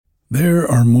There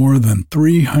are more than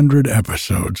 300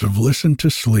 episodes of Listen to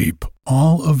Sleep,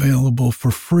 all available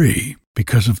for free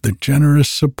because of the generous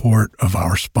support of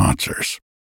our sponsors.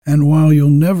 And while you'll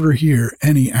never hear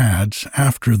any ads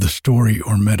after the story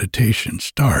or meditation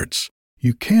starts,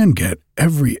 you can get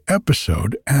every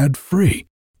episode ad-free,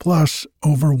 plus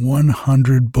over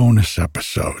 100 bonus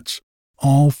episodes,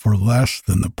 all for less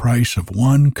than the price of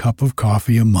one cup of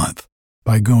coffee a month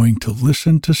by going to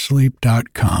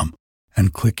listentosleep.com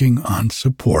and clicking on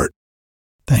support.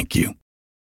 Thank you.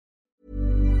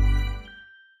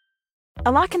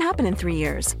 A lot can happen in 3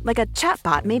 years, like a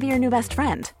chatbot may be your new best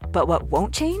friend. But what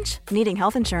won't change? Needing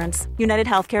health insurance. United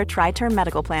Healthcare Tri-Term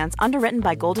Medical Plans, underwritten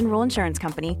by Golden Rule Insurance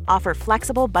Company, offer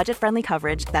flexible, budget-friendly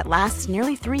coverage that lasts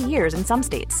nearly 3 years in some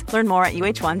states. Learn more at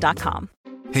uh1.com.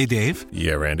 Hey, Dave.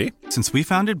 Yeah, Randy. Since we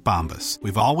founded Bombas,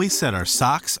 we've always said our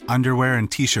socks, underwear, and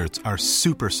T-shirts are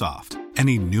super soft.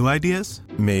 Any new ideas?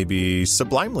 Maybe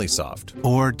sublimely soft.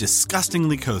 Or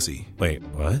disgustingly cozy. Wait,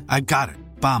 what? I got it.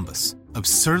 Bombas.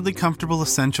 Absurdly comfortable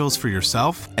essentials for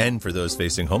yourself and for those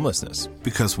facing homelessness.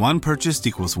 Because one purchased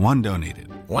equals one donated.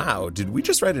 Wow, did we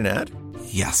just write an ad?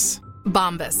 Yes.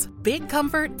 Bombas. Big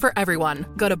comfort for everyone.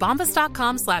 Go to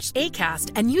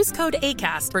bombas.com/ACAST and use code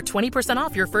ACAST for 20%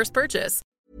 off your first purchase.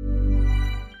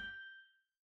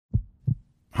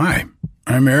 Hi,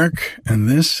 I'm Eric, and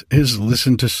this is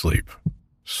Listen to Sleep.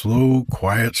 Slow,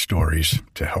 quiet stories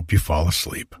to help you fall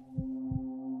asleep.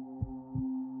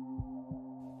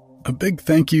 A big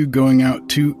thank you going out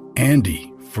to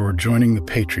Andy for joining the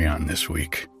Patreon this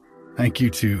week. Thank you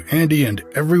to Andy and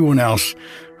everyone else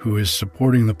who is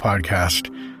supporting the podcast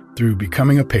through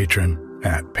becoming a patron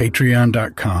at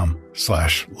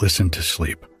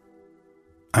patreon.com/listen-to-sleep.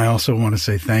 I also want to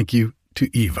say thank you to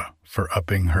Eva for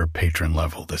upping her patron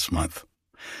level this month.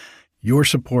 Your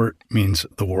support means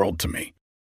the world to me.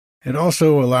 It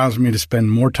also allows me to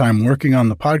spend more time working on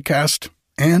the podcast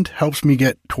and helps me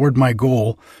get toward my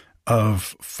goal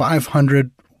of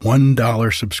 500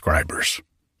 $1 subscribers.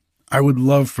 I would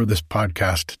love for this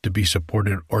podcast to be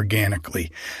supported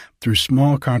organically through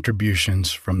small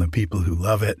contributions from the people who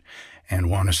love it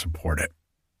and want to support it.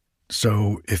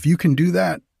 So if you can do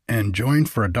that and join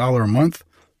for $1 a month,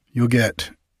 you'll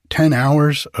get 10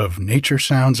 hours of nature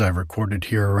sounds I've recorded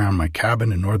here around my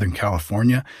cabin in Northern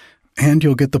California, and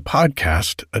you'll get the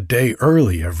podcast a day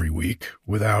early every week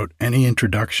without any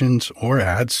introductions or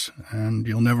ads, and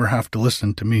you'll never have to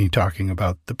listen to me talking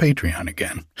about the Patreon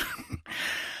again.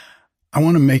 I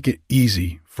want to make it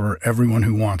easy for everyone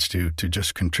who wants to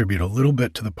just contribute a little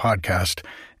bit to the podcast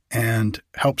and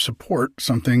help support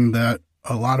something that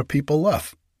a lot of people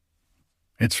love.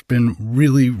 It's been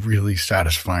really, really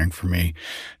satisfying for me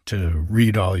to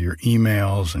read all your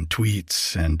emails and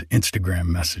tweets and Instagram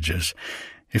messages.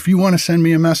 If you want to send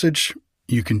me a message,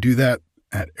 you can do that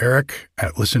at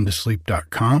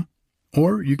eric@listentosleep.com,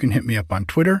 or you can hit me up on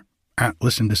Twitter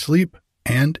 @listentosleep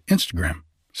and Instagram,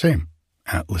 same,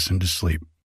 @listentosleep.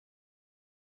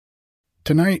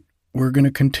 Tonight, we're going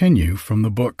to continue from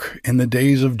the book In the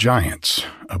Days of Giants,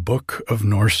 a book of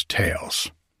Norse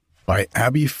tales, by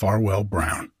Abby Farwell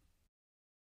Brown.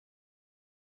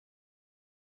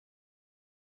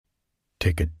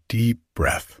 Take a deep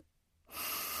breath.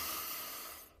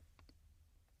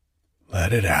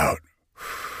 Let it out.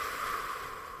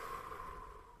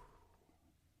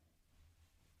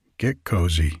 Get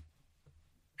cozy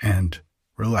and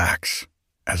relax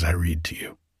as I read to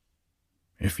you.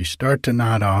 If you start to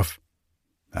nod off,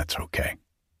 that's okay.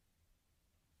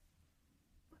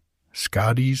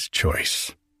 Skadi's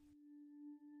Choice.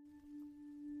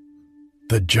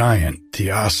 The giant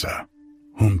Thiassa,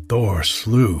 whom Thor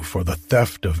slew for the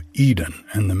theft of Eden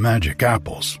and the magic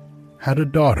apples, had a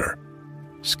daughter,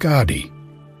 Skadi,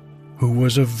 who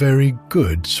was a very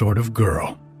good sort of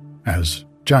girl, as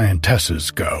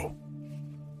giantesses go.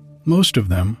 Most of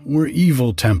them were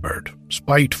evil-tempered,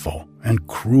 spiteful, and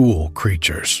cruel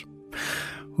creatures,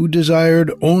 who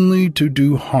desired only to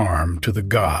do harm to the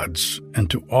gods and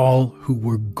to all who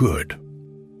were good.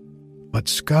 But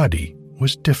Skadi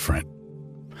was different.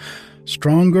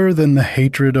 Stronger than the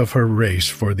hatred of her race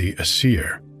for the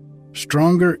Aesir,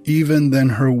 stronger even than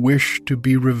her wish to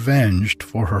be revenged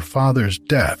for her father's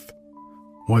death,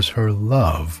 was her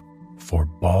love for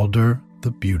Balder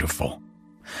the Beautiful,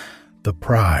 the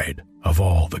pride of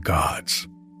all the gods.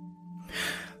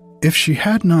 If she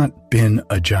had not been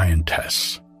a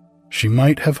giantess, she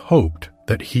might have hoped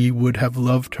that he would have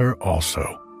loved her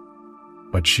also.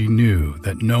 But she knew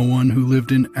that no one who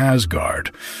lived in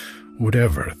Asgard would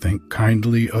ever think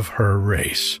kindly of her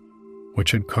race,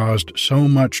 which had caused so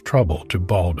much trouble to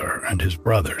Balder and his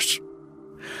brothers.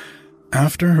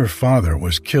 After her father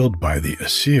was killed by the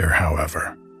Aesir,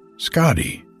 however,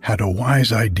 Skadi had a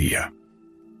wise idea.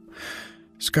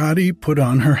 Skadi put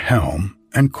on her helm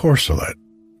and corselet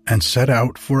and set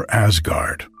out for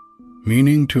Asgard,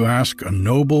 meaning to ask a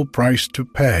noble price to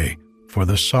pay for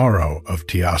the sorrow of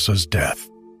Thiassa's death.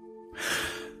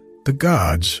 The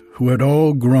gods, who had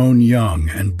all grown young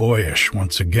and boyish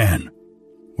once again,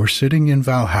 were sitting in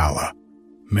Valhalla,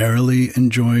 merrily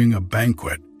enjoying a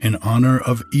banquet in honor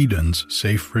of Idun's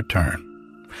safe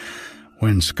return,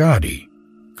 when Skadi,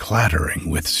 clattering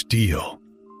with steel,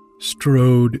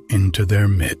 strode into their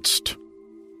midst.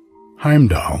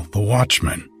 Heimdall, the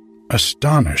watchman,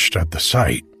 astonished at the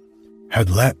sight,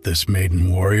 had let this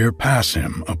maiden warrior pass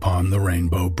him upon the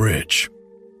Rainbow Bridge.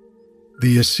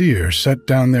 The Aesir set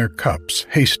down their cups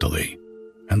hastily,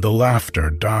 and the laughter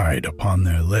died upon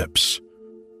their lips,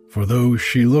 for though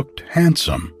she looked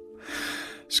handsome,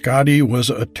 Skadi was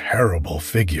a terrible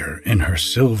figure in her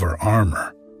silver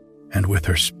armor, and with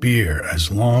her spear as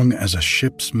long as a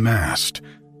ship's mast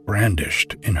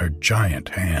brandished in her giant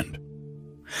hand.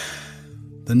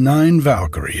 The 9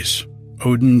 Valkyries,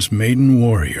 Odin's maiden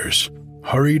warriors,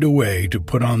 hurried away to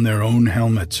put on their own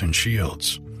helmets and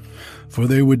shields, for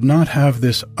they would not have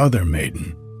this other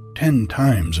maiden, 10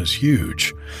 times as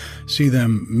huge, see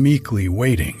them meekly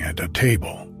waiting at a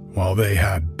table, while they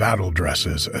had battle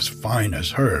dresses as fine as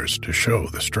hers to show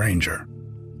the stranger.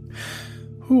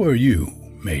 "Who are you,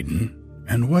 maiden,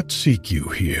 and what seek you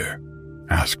here?"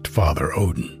 asked Father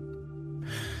Odin.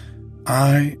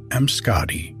 "I am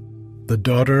Skadi, the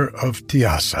daughter of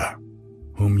Thiassa,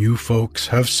 whom you folks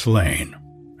have slain,"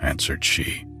 answered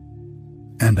she,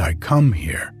 "and I come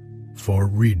here for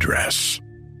redress."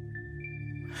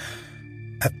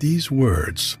 At these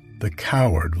words, the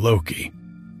coward Loki,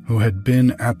 who had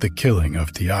been at the killing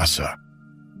of Thiassa,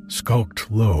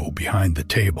 skulked low behind the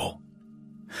table.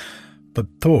 But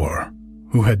Thor,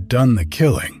 who had done the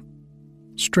killing,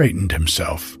 straightened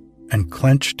himself and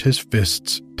clenched his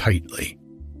fists tightly.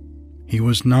 He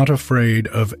was not afraid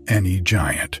of any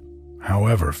giant,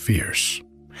 however fierce,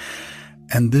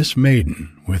 and this maiden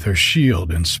with her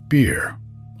shield and spear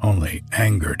only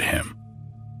angered him.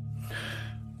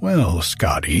 "Well,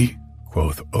 Skadi,"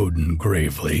 quoth Odin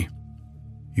gravely,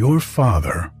 "your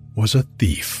father was a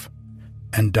thief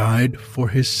and died for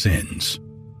his sins.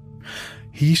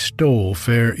 He stole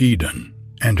fair Idun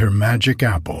and her magic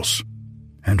apples,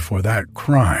 and for that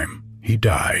crime he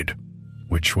died,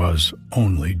 which was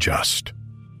only just.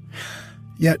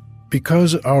 Yet,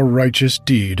 because our righteous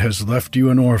deed has left you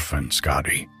an orphan,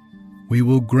 Skadi, we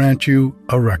will grant you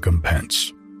a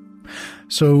recompense.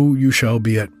 So you shall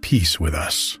be at peace with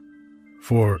us,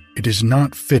 for it is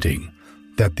not fitting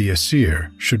that the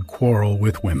Aesir should quarrel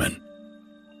with women.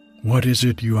 What is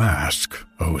it you ask,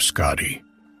 O Skadi,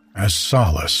 as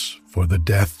solace for the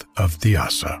death of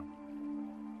Thiassa?"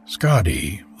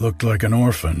 Skadi looked like an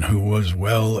orphan who was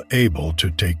well able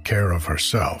to take care of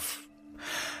herself,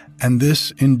 and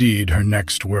this indeed her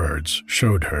next words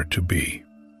showed her to be.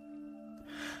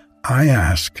 "I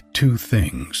ask 2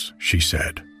 things, she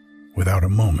said, without a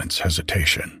moment's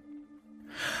hesitation.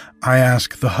 "I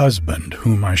ask the husband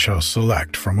whom I shall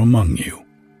select from among you,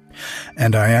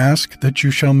 and I ask that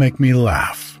you shall make me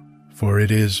laugh, for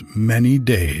it is many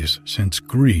days since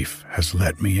grief has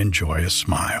let me enjoy a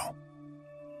smile."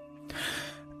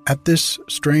 At this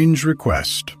strange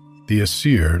request, the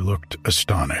Aesir looked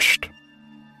astonished,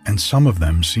 and some of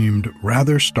them seemed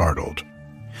rather startled,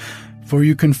 for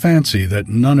you can fancy that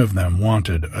none of them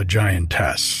wanted a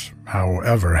giantess,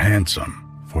 however handsome,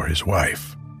 for his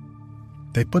wife.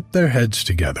 They put their heads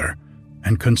together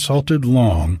and consulted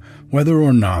long whether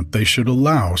or not they should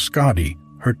allow Skadi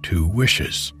her 2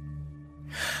 wishes.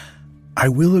 "I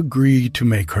will agree to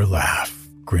make her laugh,"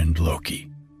 grinned Loki,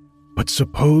 "but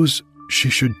suppose she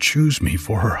should choose me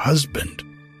for her husband.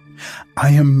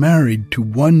 I am married to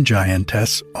 1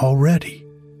 giantess already."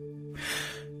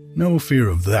 "No fear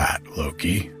of that,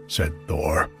 Loki," said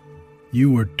Thor. "You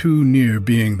were too near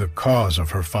being the cause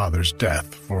of her father's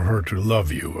death for her to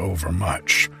love you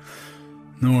overmuch.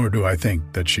 Nor do I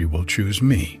think that she will choose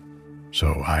me,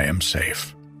 so I am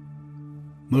safe."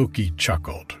 Loki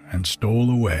chuckled and stole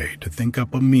away to think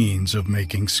up a means of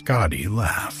making Skadi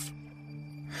laugh.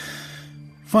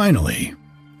 Finally,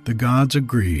 the gods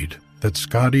agreed that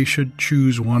Skadi should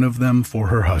choose one of them for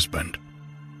her husband.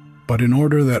 But in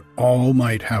order that all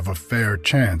might have a fair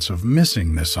chance of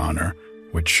missing this honor,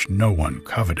 which no one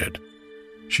coveted,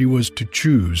 she was to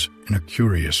choose in a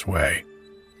curious way.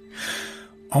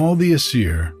 All the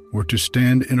Aesir were to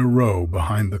stand in a row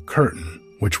behind the curtain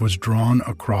which was drawn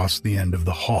across the end of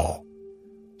the hall,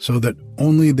 so that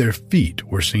only their feet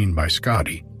were seen by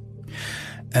Skadi,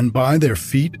 And by their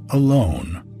feet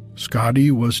alone,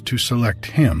 Skadi was to select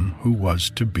him who was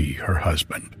to be her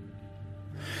husband.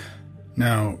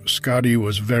 Now, Skadi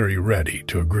was very ready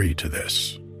to agree to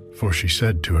this, for she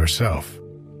said to herself,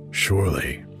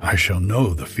 "Surely I shall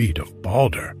know the feet of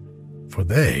Balder, for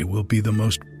they will be the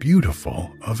most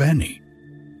beautiful of any."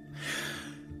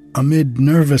 Amid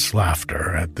nervous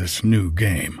laughter at this new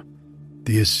game,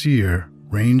 the Aesir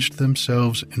ranged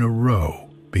themselves in a row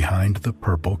behind the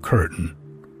purple curtain,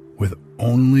 with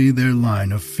only their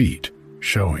line of feet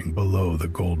showing below the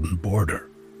golden border.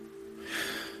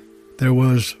 There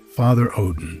was Father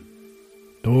Odin,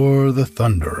 Thor the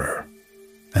Thunderer,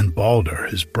 and Balder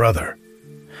his brother.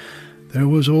 There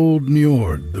was old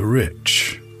Njord the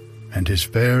Rich, and his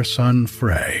fair son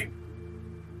Frey.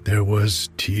 There was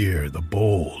Tyr the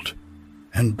Bold,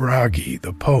 and Bragi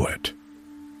the Poet,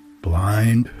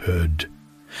 Blind Hood,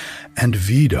 and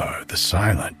Vidar the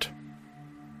Silent,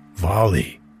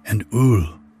 Vali and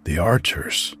Ul the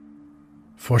Archers,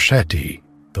 Forseti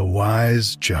the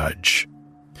Wise Judge,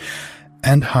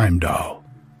 and Heimdall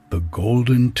the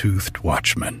Golden-Toothed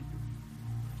Watchman.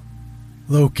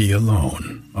 Loki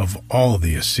alone, of all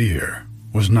the Aesir,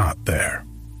 was not there,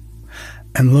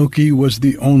 and Loki was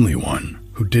the only one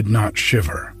who did not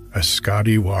shiver as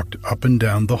Skadi walked up and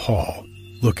down the hall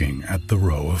looking at the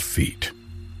row of feet.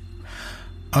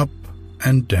 Up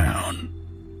and down,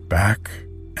 back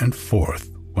and forth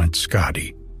went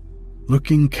Skadi,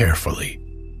 looking carefully,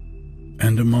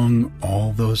 and among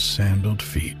all those sandaled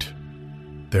feet,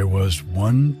 there was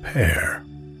one pair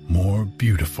more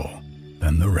beautiful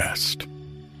than the rest.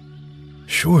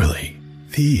 "Surely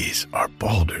these are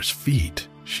Balder's feet,"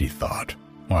 she thought,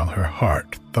 while her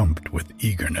heart thumped with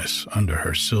eagerness under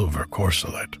her silver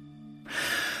corselet.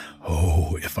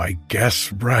 "Oh, if I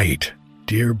guess right,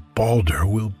 dear Balder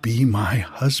will be my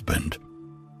husband."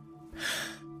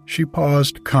 She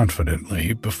paused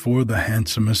confidently before the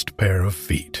handsomest pair of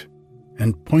feet,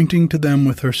 and pointing to them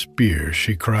with her spear,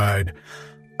 she cried,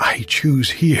 "I choose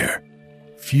here.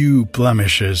 Few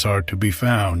blemishes are to be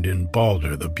found in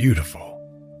Balder the Beautiful."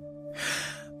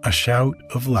 A shout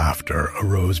of laughter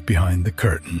arose behind the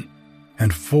curtain,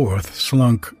 and forth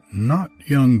slunk not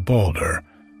young Balder,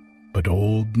 but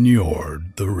old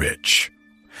Njord the Rich,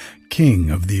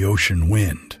 king of the ocean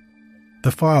wind,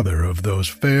 the father of those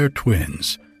fair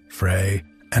twins, Frey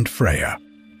and Freya.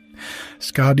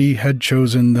 Skadi had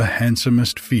chosen the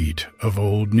handsomest feet of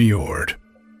old Njord,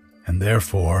 and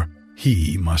therefore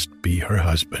he must be her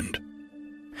husband.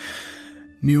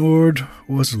 Njord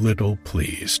was little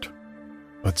pleased,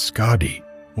 but Skadi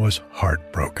was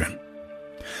heartbroken.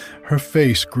 Her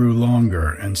face grew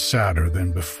longer and sadder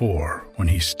than before when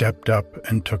he stepped up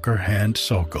and took her hand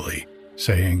sulkily,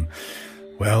 saying,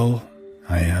 "Well,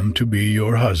 I am to be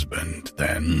your husband,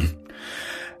 then,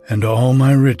 and all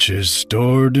my riches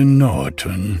stored in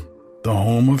Noatun, the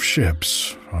home of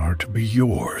ships, are to be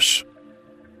yours.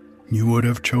 You would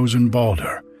have chosen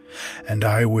Balder, and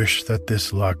I wish that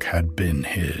this luck had been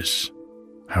his.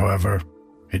 However,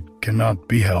 it cannot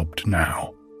be helped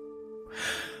now."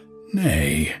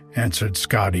 "Nay," answered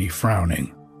Skadi,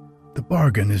 frowning, "the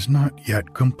bargain is not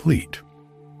yet complete.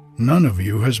 None of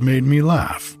you has made me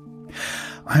laugh.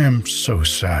 I am so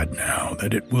sad now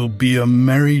that it will be a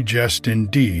merry jest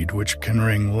indeed which can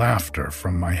wring laughter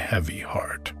from my heavy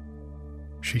heart."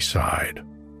 She sighed,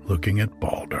 looking at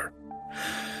Balder.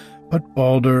 But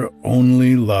Balder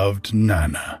only loved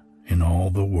Nanna in all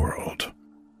the world.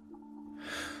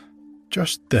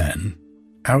 Just then,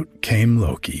 out came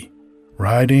Loki,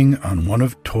 riding on one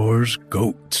of Thor's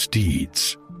goat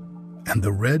steeds, and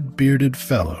the red-bearded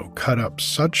fellow cut up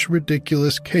such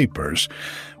ridiculous capers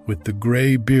with the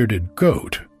gray-bearded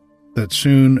goat that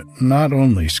soon not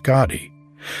only Skadi,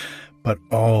 but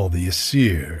all the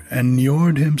Aesir and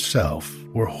Njord himself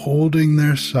were holding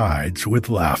their sides with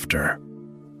laughter.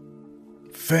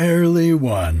 Fairly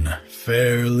won,"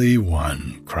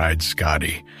 cried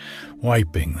Skadi,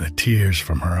 wiping the tears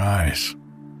from her eyes.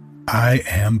 "I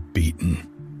am beaten.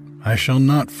 I shall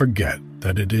not forget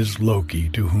that it is Loki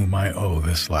to whom I owe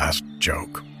this last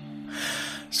joke.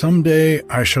 Some day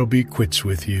I shall be quits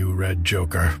with you, Red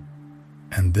Joker."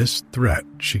 And this threat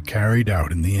she carried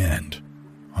out in the end,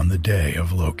 on the day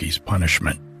of Loki's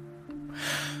punishment.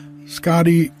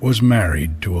 Skadi was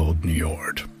married to old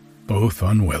Njord, both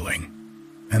unwilling,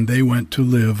 and they went to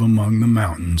live among the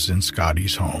mountains in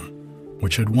Skadi's home,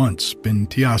 which had once been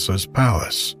Thjasa's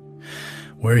palace,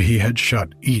 where he had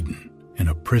shut Eden in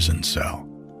a prison cell.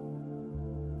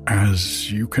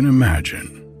 As you can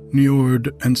imagine, Njord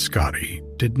and Skadi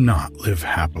did not live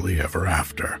happily ever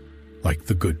after, like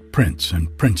the good prince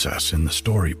and princess in the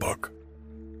storybook.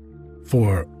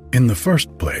 For In the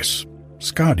first place,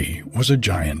 Skadi was a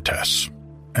giantess,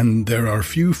 and there are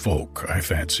few folk, I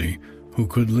fancy, who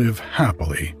could live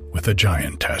happily with a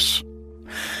giantess.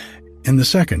 In the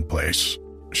second place,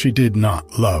 she did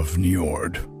not love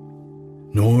Njord,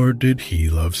 nor did he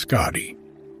love Skadi,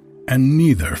 and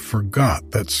neither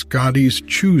forgot that Skadi's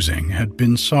choosing had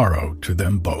been sorrow to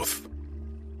them both.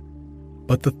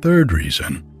 But the third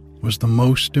reason was the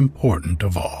most important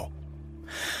of all,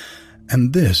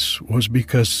 and this was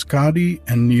because Skadi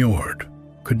and Njord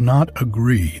could not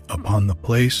agree upon the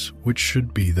place which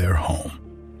should be their home.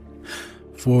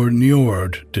 For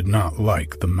Njord did not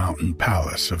like the mountain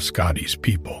palace of Skadi's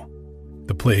people,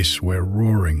 the place where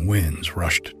roaring winds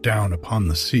rushed down upon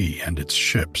the sea and its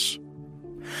ships.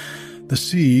 The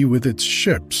sea with its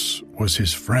ships was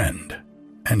his friend,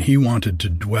 and he wanted to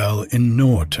dwell in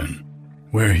Norton,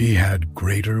 where he had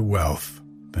greater wealth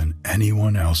than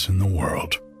anyone else in the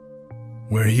world,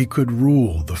 where he could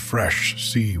rule the fresh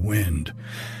sea wind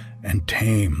and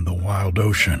tame the wild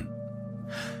ocean,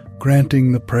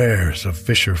 granting the prayers of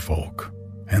fisherfolk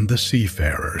and the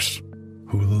seafarers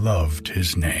who loved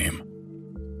his name.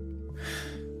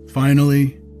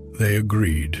 Finally, they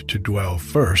agreed to dwell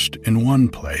first in one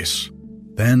place,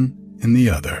 then in the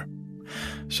other,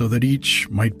 so that each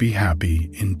might be happy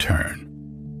in turn.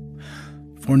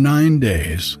 For 9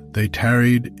 days they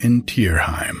tarried in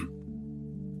Tyrheim,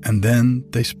 and then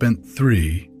they spent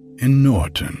 3 in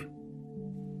Norton.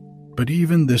 But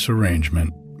even this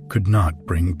arrangement could not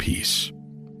bring peace.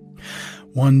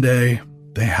 One day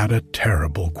they had a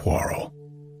terrible quarrel.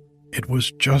 It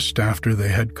was just after they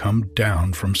had come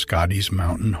down from Skadi's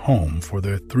mountain home for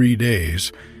their 3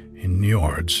 days in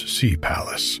Njord's sea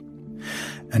palace,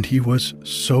 and he was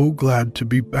so glad to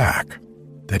be back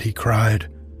that he cried,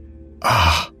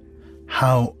 "Ah,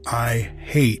 how I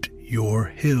hate your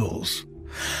hills!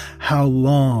 How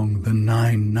long the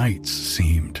 9 nights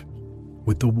seemed,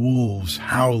 with the wolves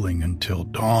howling until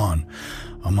dawn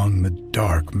among the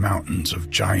dark mountains of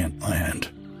Giant Land.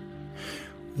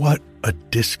 What a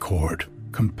discord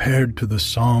compared to the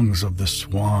songs of the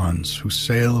swans who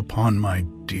sail upon my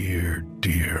dear,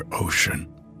 dear ocean."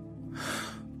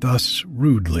 Thus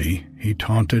rudely he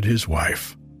taunted his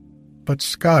wife, but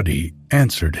Skadi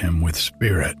answered him with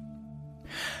spirit.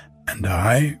 "And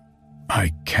I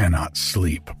cannot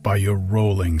sleep by your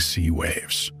rolling sea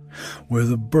waves, where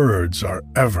the birds are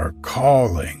ever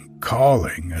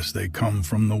calling as they come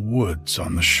from the woods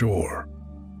on the shore.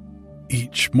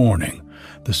 Each morning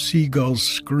the seagull's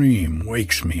scream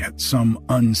wakes me at some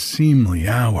unseemly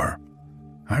hour.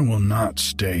 I will not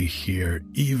stay here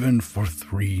even for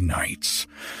 3 nights.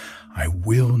 I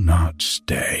will not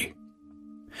stay.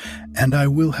 And I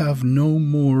will have no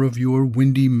more of your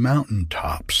windy mountain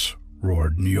tops,"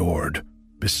 roared Njord,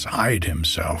 beside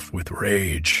himself with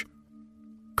rage.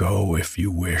 "Go if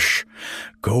you wish.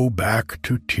 Go back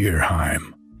to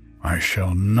Tyrheim. I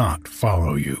shall not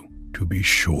follow you, to be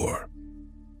sure."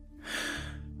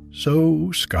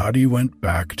 So Skadi went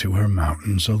back to her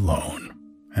mountains alone,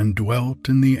 and dwelt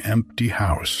in the empty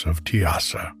house of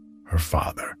Thiassa, her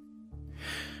father.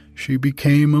 She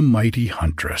became a mighty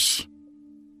huntress,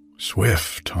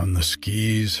 swift on the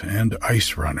skis and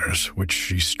ice runners which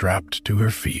she strapped to her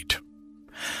feet.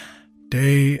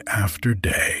 Day after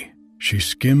day, she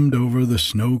skimmed over the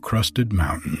snow-crusted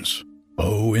mountains,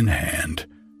 bow in hand,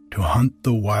 to hunt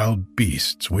the wild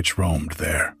beasts which roamed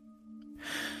there.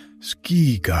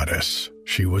 Ski Goddess,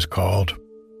 she was called,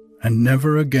 and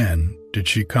never again did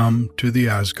she come to the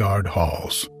Asgard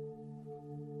halls.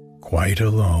 Quite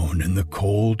alone in the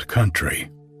cold country,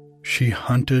 she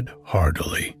hunted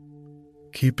hardily,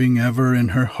 keeping ever in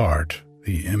her heart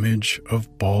the image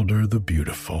of Balder the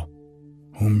Beautiful,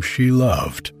 whom she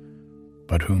loved,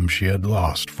 but whom she had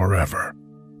lost forever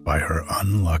by her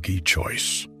unlucky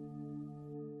choice.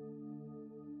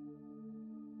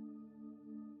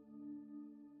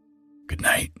 Good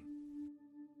night.